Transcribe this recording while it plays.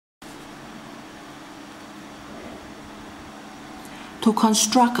to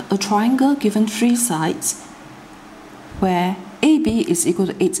construct a triangle given 3 sides, where AB is equal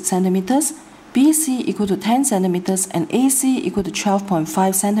to 8 centimeters, BC equal to 10 centimeters, and AC equal to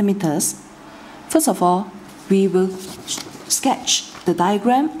 12.5 centimeters. First of all, we will sketch the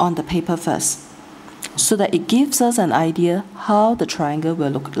diagram on the paper first, so that it gives us an idea how the triangle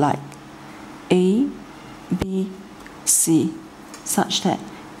will look like. A, B, C, such that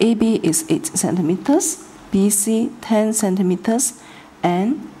AB is 8 centimeters, BC 10 centimeters,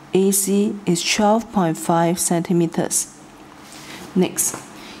 and AC is 12.5 centimeters. Next,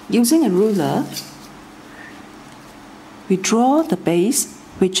 using a ruler, we draw the base,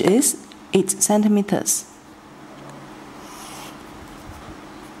 which is 8 centimeters.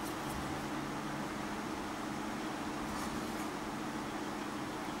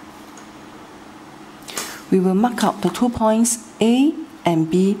 We will mark out the 2 points A and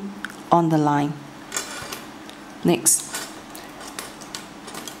B on the line. Next,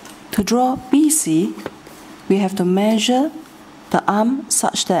 to draw BC, we have to measure the arm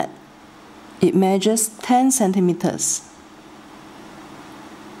such that it measures 10 centimeters.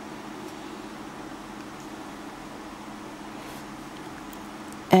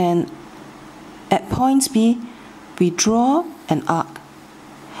 And at point B, we draw an arc,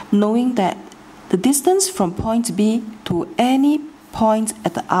 knowing that the distance from point B to any point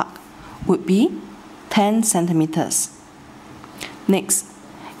at the arc would be 10 centimeters. Next,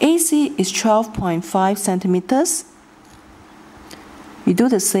 AC is 12.5 centimeters. We do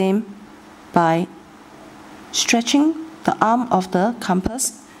the same by stretching the arm of the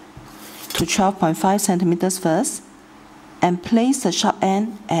compass to 12.5 centimeters first and place the sharp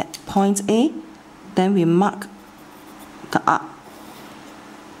end at point A. Then we mark the arc.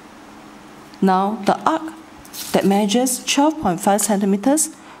 Now the arc that measures 12.5 centimeters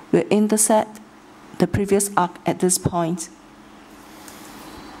will intersect the previous arc at this point.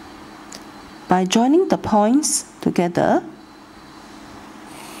 By joining the points together,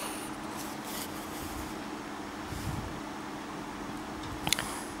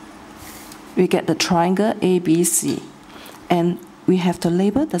 we get the triangle ABC, and we have to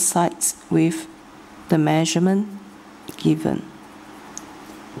label the sides with the measurement given.